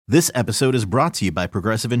This episode is brought to you by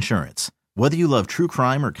Progressive Insurance. Whether you love true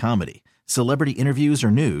crime or comedy, celebrity interviews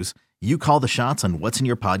or news, you call the shots on what's in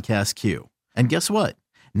your podcast queue. And guess what?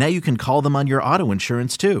 Now you can call them on your auto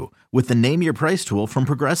insurance too with the Name Your Price tool from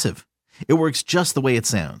Progressive. It works just the way it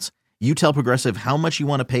sounds. You tell Progressive how much you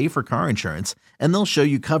want to pay for car insurance, and they'll show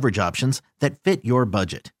you coverage options that fit your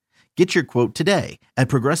budget. Get your quote today at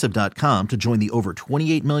Progressive.com to join the over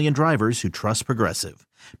 28 million drivers who trust Progressive.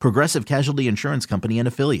 Progressive Casualty Insurance Company and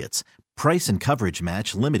Affiliates. Price and coverage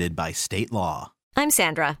match limited by state law. I'm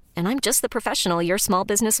Sandra, and I'm just the professional your small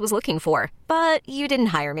business was looking for. But you didn't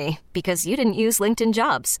hire me because you didn't use LinkedIn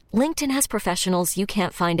Jobs. LinkedIn has professionals you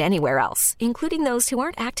can't find anywhere else, including those who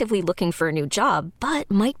aren't actively looking for a new job, but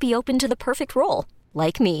might be open to the perfect role,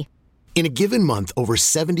 like me. In a given month, over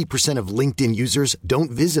 70% of LinkedIn users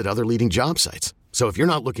don't visit other leading job sites. So if you're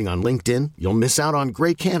not looking on LinkedIn, you'll miss out on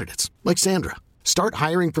great candidates like Sandra. Start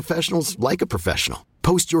hiring professionals like a professional.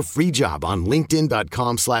 Post your free job on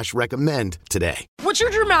linkedin.com/recommend today. What's your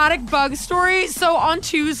dramatic bug story? So on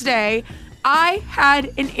Tuesday, I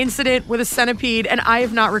had an incident with a centipede and I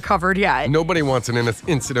have not recovered yet. Nobody wants an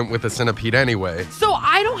incident with a centipede anyway. So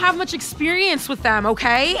I don't have much experience with them,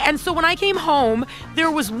 okay? And so when I came home, there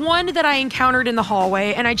was one that I encountered in the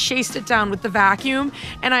hallway and I chased it down with the vacuum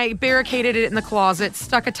and I barricaded it in the closet,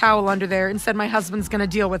 stuck a towel under there and said my husband's gonna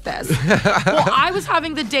deal with this. Well, I was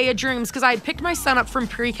having the day of dreams because I had picked my son up from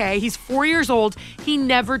pre-K. He's 4 years old. He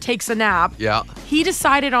never takes a nap. Yeah. He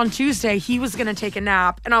decided on Tuesday he was gonna take a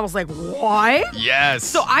nap and I was like, what? Yes.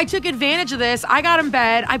 So I took advantage of this. I got in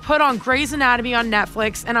bed. I put on Grey's Anatomy on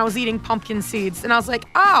Netflix and I was eating pumpkin seeds. And I was like,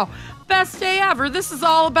 oh, best day ever. This is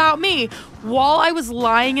all about me. While I was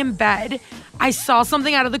lying in bed, I saw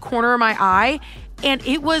something out of the corner of my eye. And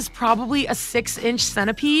it was probably a 6-inch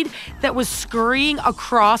centipede that was scurrying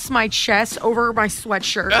across my chest over my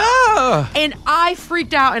sweatshirt. Ah! And I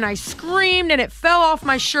freaked out and I screamed and it fell off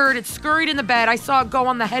my shirt. It scurried in the bed. I saw it go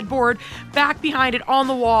on the headboard, back behind it on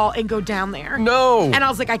the wall and go down there. No. And I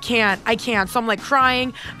was like, I can't. So I'm like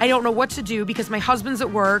crying. I don't know what to do because my husband's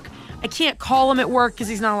at work. I can't call him at work because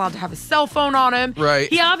he's not allowed to have his cell phone on him. Right.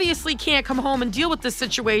 He obviously can't come home and deal with this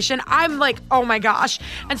situation. I'm like, oh my gosh.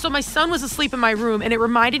 And so my son was asleep in my room and it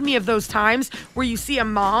reminded me of those times where you see a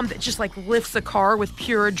mom that just like lifts a car with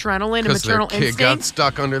pure adrenaline and maternal their kid instinct. got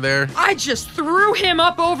stuck under there. I just threw him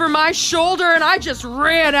up over my shoulder and I just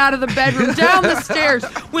ran out of the bedroom down the stairs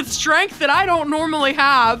with strength that I don't normally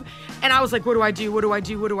have. And I was like, what do I do? What do I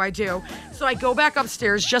do? What do I do? So I go back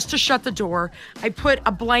upstairs just to shut the door. I put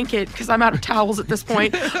a blanket, because I'm out of towels at this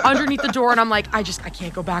point, underneath the door. And I'm like, I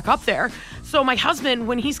can't go back up there. So my husband,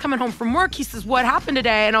 when he's coming home from work, he says, what happened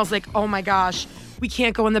today? And I was like, oh my gosh. We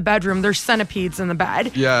can't go in the bedroom. There's centipedes in the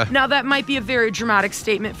bed. Yeah. Now, that might be a very dramatic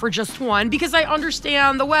statement for just one because I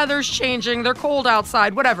understand the weather's changing. They're cold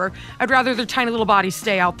outside, whatever. I'd rather their tiny little bodies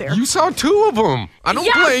stay out there. You saw 2 of them. I don't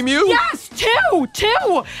blame you. Yes, two.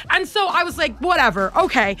 And so I was like, whatever.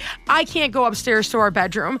 Okay, I can't go upstairs to our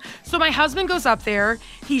bedroom. So my husband goes up there.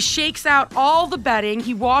 He shakes out all the bedding.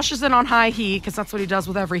 He washes it on high heat because that's what he does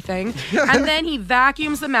with everything. And then he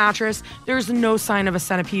vacuums the mattress. There's no sign of a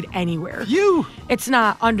centipede anywhere. It's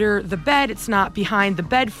not under the bed. It's not behind the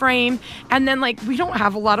bed frame. And then, like, we don't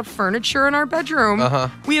have a lot of furniture in our bedroom.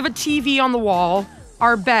 We have a TV on the wall,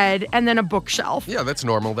 our bed, and then a bookshelf. Yeah, that's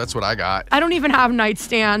normal. That's what I got. I don't even have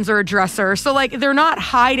nightstands or a dresser. So, like, they're not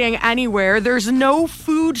hiding anywhere. There's no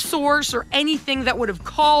food source or anything that would have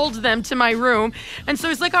called them to my room. And so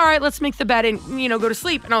he's like, all right, let's make the bed and, go to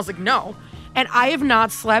sleep. And I was like, no. And I have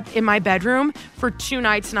not slept in my bedroom for 2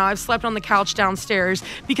 nights now. I've slept on the couch downstairs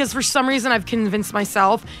because for some reason I've convinced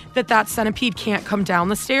myself that centipede can't come down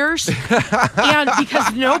the stairs. And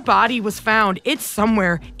because no body was found, it's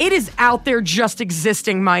somewhere. It is out there just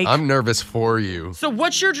existing, Mike. I'm nervous for you. So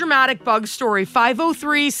what's your dramatic bug story?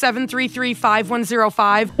 503-733-5105.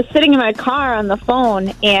 I was sitting in my car on the phone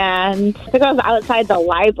and I think I was outside the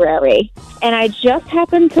library and I just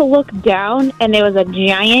happened to look down and there was a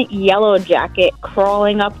giant yellow jacket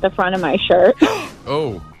crawling up the front of my shirt.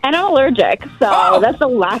 Oh. And I'm allergic, so that's the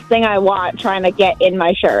last thing I want trying to get in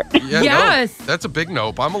my shirt. Yeah, yes. No, that's a big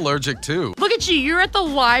nope. I'm allergic too. Look at you. You're at the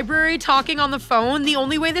library talking on the phone. The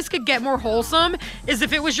only way this could get more wholesome is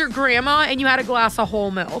if it was your grandma and you had a glass of whole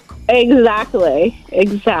milk. Exactly.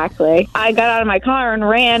 I got out of my car and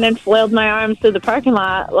ran and flailed my arms through the parking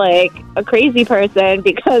lot like a crazy person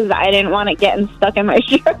because I didn't want it getting stuck in my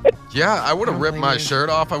shirt. Yeah, I would have ripped my shirt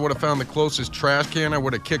off. I would have found the closest trash can. I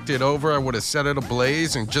would have kicked it over. I would have set it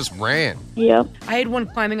ablaze and just ran. Yep. I had one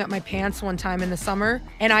climbing up my pants one time in the summer,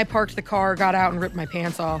 and I parked the car, got out, and ripped my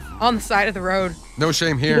pants off on the side of the road. No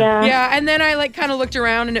shame here. Yeah, and then I kind of looked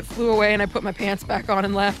around and it flew away and I put my pants back on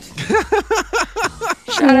and left.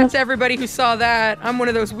 Shout out to everybody who saw that. I'm one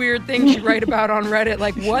of those weird things you write about on Reddit,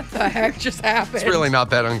 like what the heck just happened? It's really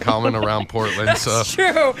not that uncommon around Portland. That's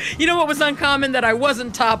true. You know what was uncommon? That I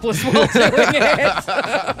wasn't topless while doing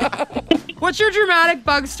it. What's your dramatic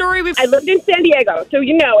bug story? I lived in San Diego, so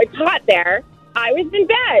it's hot there. I was in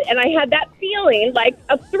bed, and I had that feeling like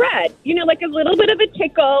a thread, like a little bit of a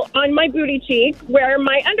tickle on my booty cheek where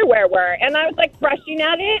my underwear were. And I was, brushing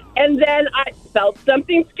at it, and then I felt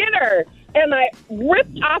something skitter. And I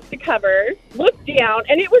ripped off the covers, looked down,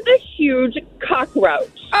 and it was a huge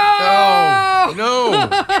cockroach. Oh! No.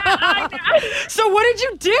 So what did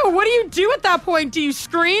you do? What do you do at that point? Do you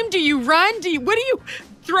scream? Do you run? What do you...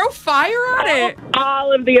 throw fire at it?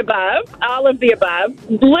 All of the above.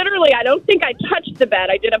 Literally, I don't think I touched the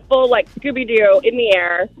bed. I did a full, Scooby-Doo in the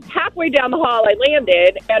air. Halfway down the hall, I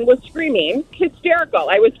landed and was screaming, hysterical.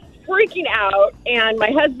 I was freaking out, and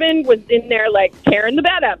my husband was in there, tearing the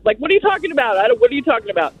bed up. What are you talking about? What are you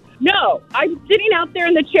talking about? No, I'm sitting out there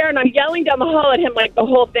in the chair, and I'm yelling down the hall at him, the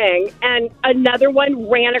whole thing, and another one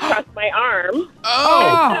ran across my arm.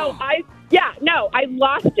 Oh! So I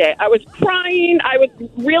lost it. I was crying. I was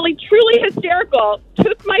really, truly hysterical.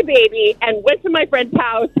 Took my baby and went to my friend's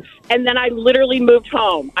house, and then I literally moved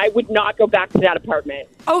home. I would not go back to that apartment.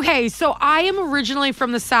 Okay, so I am originally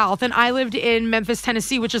from the South, and I lived in Memphis,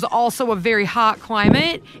 Tennessee, which is also a very hot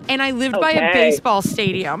climate, and I lived by a baseball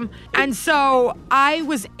stadium. And so I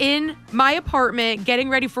was in my apartment getting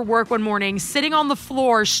ready for work one morning, sitting on the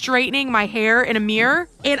floor, straightening my hair in a mirror,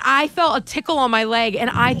 and I felt a tickle on my leg, and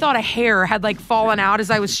I thought a hair had fallen out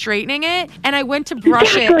as I was straightening it, and I went to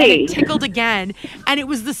brush it, and it tickled again, and it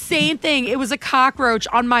was the same thing. It was a cockroach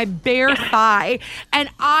on my bare thigh, and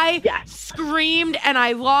I screamed, and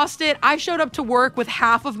I lost it. I showed up to work with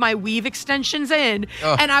half of my weave extensions in,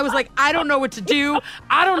 and I was like, I don't know what to do.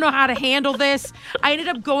 I don't know how to handle this. I ended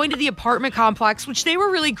up going to the apartment complex, which they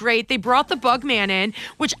were really great. They brought the bug man in,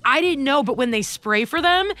 which I didn't know, but when they spray for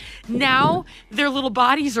them, now their little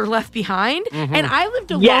bodies are left behind, and I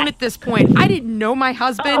lived alone at this point. I didn't know my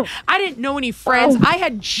husband. I didn't know any friends. I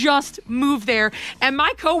had just moved there, and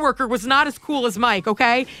my coworker was not as cool as Mike,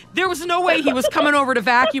 okay? There was no way he was coming over to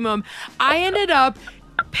vacuum them. I ended up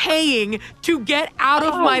paying to get out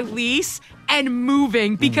of my lease and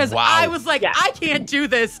moving because I was like, I can't do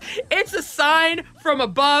this. It's a sign from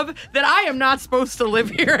above that I am not supposed to live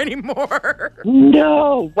here anymore.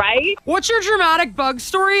 No, right? What's your dramatic bug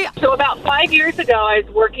story? So about 5 years ago, I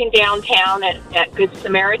was working downtown at Good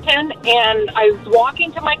Samaritan, and I was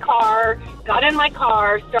walking to my car, got in my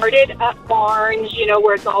car, started up Barnes,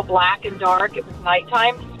 where it's all black and dark. It was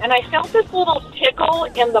nighttime. And I felt this little tickle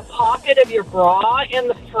in the pocket of your bra in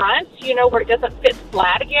the front, where it doesn't fit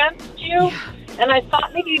flat against you. And I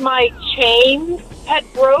thought maybe my chain had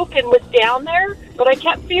broke and was down there, but I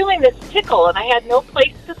kept feeling this tickle, and I had no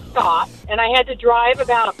place to stop. And I had to drive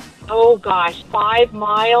about 5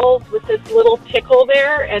 miles with this little tickle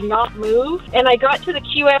there and not move. And I got to the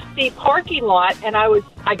QFC parking lot, and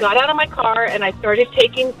I got out of my car, and I started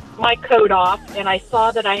taking my coat off, and I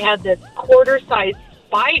saw that I had this quarter-size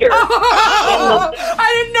spider.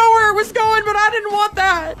 I didn't know where it was going, but I didn't want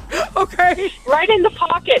that. Okay. Right in the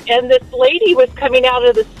pocket. And this lady was coming out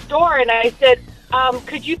of the store, and I said,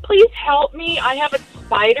 could you please help me? I have a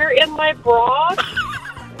spider in my bra.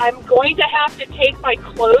 I'm going to have to take my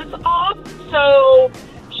clothes off. So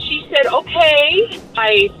she said, okay.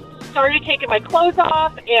 I started taking my clothes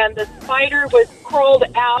off, and the spider was crawled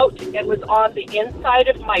out and was on the inside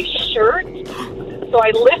of my shirt. So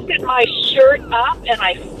I lifted my shirt up, and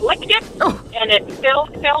I flicked it, and it fell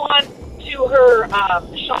onto her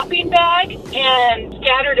shopping bag and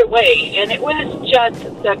scattered away. And it was just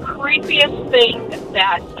the creepiest thing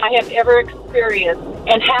that I have ever experienced.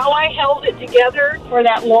 And how I held it together for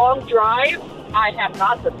that long drive, I have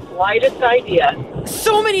not the slightest idea.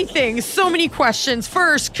 So many things, so many questions.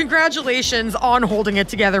 First, congratulations on holding it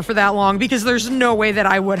together for that long, because there's no way that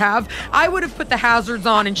I would have. I would have put the hazards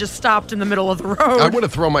on and just stopped in the middle of the road. I would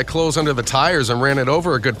have thrown my clothes under the tires and ran it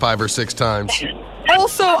over a good 5 or 6 times.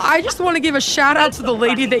 Also, I just want to give a shout out to the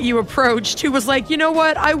lady that you approached who was like, you know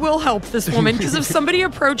what? I will help this woman. Because if somebody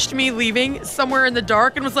approached me leaving somewhere in the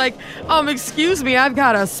dark and was like, excuse me, I've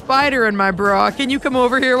got a spider in my bra. Can you come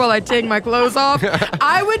over here while I take my clothes off?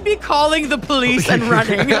 I would be calling the police and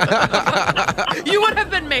running. You would have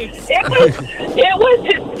been maced. It was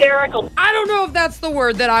hysterical. I don't know if that's the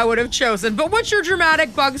word that I would have chosen, but what's your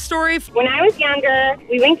dramatic bug story? When I was younger,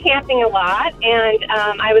 we went camping a lot, and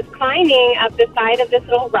I was climbing up the side of this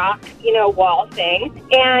little rock, wall thing,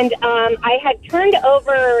 and I had turned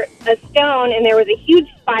over a stone, and there was a huge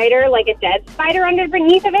spider, like a dead spider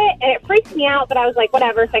underneath of it, and it freaked me out, but I was like,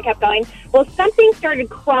 whatever, so I kept going. Well, something started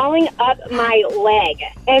crawling up my leg,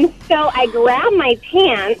 and so I grabbed my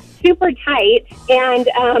pants super tight, and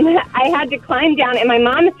I had to climb down, and my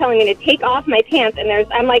mom is telling me to take off my pants, and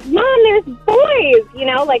I'm like, Mom, there's boys,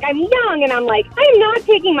 like I'm young, and I'm like, I'm not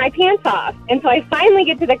taking my pants off. And so I finally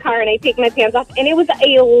get to the car, and I take my pants off, and it was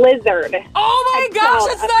a lizard. Oh my gosh,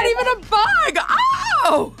 it's not even a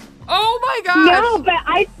bug. Oh my gosh. No, but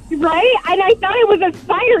right? And I thought it was a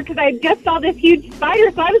spider because I just saw this huge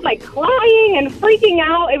spider, so I was like crying and freaking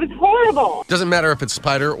out. It was horrible. Doesn't matter if it's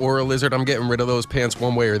spider or a lizard. I'm getting rid of those pants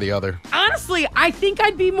one way or the other. Honestly, I think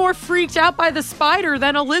I'd be more freaked out by the spider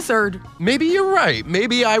than a lizard. Maybe you're right.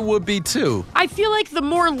 Maybe I would be too. I feel like the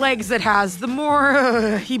more legs it has, the more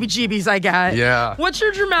heebie-jeebies I get. Yeah. What's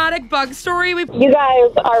your dramatic bug story? You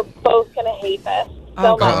guys are both going to hate this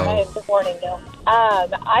so much. I am just warning you.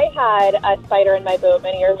 I had a spider in my boot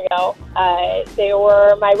many years ago. They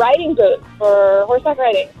were my riding boots for horseback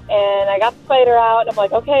riding. And I got the spider out, and I'm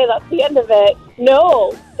like, okay, that's the end of it.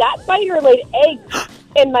 No, that spider laid eggs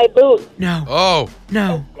in my boot. No. Oh.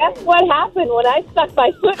 No. And guess what happened when I stuck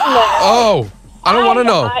my foot in there? Oh. I don't want to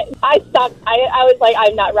know. I was like,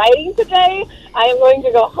 I'm not riding today. I am going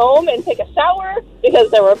to go home and take a shower because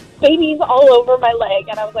there were babies all over my leg.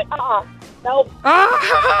 And I was like, nope.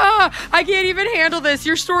 I can't even handle this.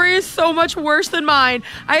 Your story is so much worse than mine.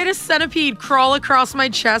 I had a centipede crawl across my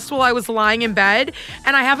chest while I was lying in bed,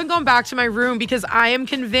 and I haven't gone back to my room because I am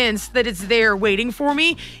convinced that it's there waiting for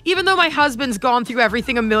me. Even though my husband's gone through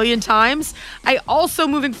everything a million times, I also,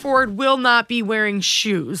 moving forward, will not be wearing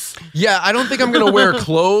shoes. Yeah, I don't think I'm going to wear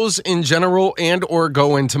clothes in general and or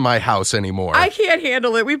go into my house anymore. I can't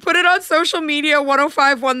handle it. We put it on social media,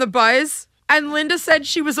 105.1 The Buzz. And Linda said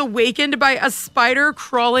she was awakened by a spider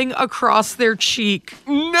crawling across their cheek.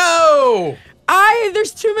 No!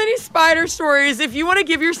 There's too many spider stories. If you want to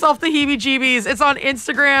give yourself the heebie-jeebies, it's on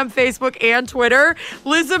Instagram, Facebook, and Twitter.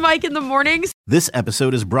 Liz and Mike in the mornings. This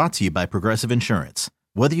episode is brought to you by Progressive Insurance.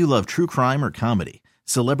 Whether you love true crime or comedy,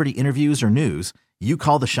 celebrity interviews or news, you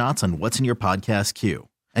call the shots on what's in your podcast queue.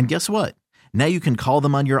 And guess what? Now you can call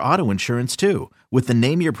them on your auto insurance too with the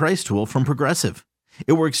Name Your Price tool from Progressive.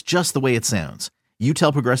 It works just the way it sounds. You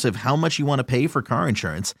tell Progressive how much you want to pay for car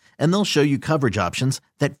insurance, and they'll show you coverage options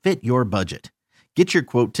that fit your budget. Get your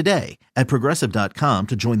quote today at Progressive.com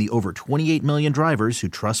to join the over 28 million drivers who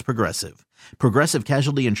trust Progressive. Progressive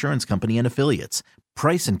Casualty Insurance Company and Affiliates.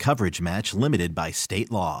 Price and coverage match limited by state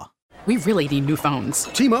law. We really need new phones.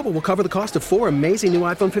 T-Mobile will cover the cost of 4 amazing new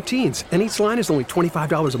iPhone 15s, and each line is only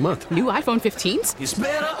 $25 a month. New iPhone 15s? It's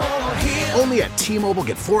better over here. Only at T-Mobile,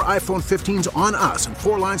 get 4 iPhone 15s on us and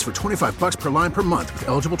 4 lines for $25 per line per month with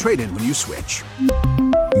eligible trade-in when you switch.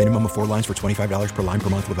 Minimum of 4 lines for $25 per line per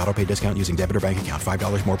month with autopay discount using debit or bank account.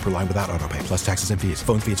 $5 more per line without autopay, plus taxes and fees.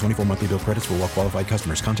 Phone fee at 24 monthly bill credits for well-qualified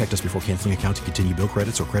customers. Contact us before canceling account to continue bill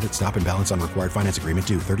credits or credit stop and balance on required finance agreement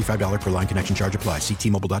due. $35 per line connection charge applies. See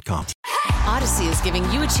T-Mobile.com. Odyssey is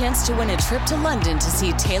giving you a chance to win a trip to London to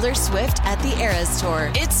see Taylor Swift at the Eras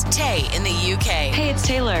Tour. It's Tay in the UK. Hey, it's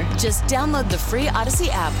Taylor. Just download the free Odyssey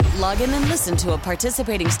app, log in and listen to a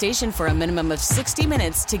participating station for a minimum of 60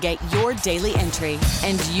 minutes to get your daily entry.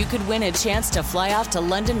 And you could win a chance to fly off to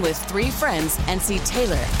London with 3 friends and see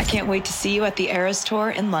Taylor. I can't wait to see you at the Eras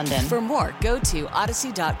Tour in London. For more, go to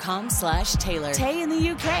odyssey.com/Taylor. Tay in the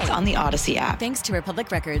UK. It's on the Odyssey app. Thanks to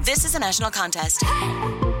Republic Records. This is a national contest.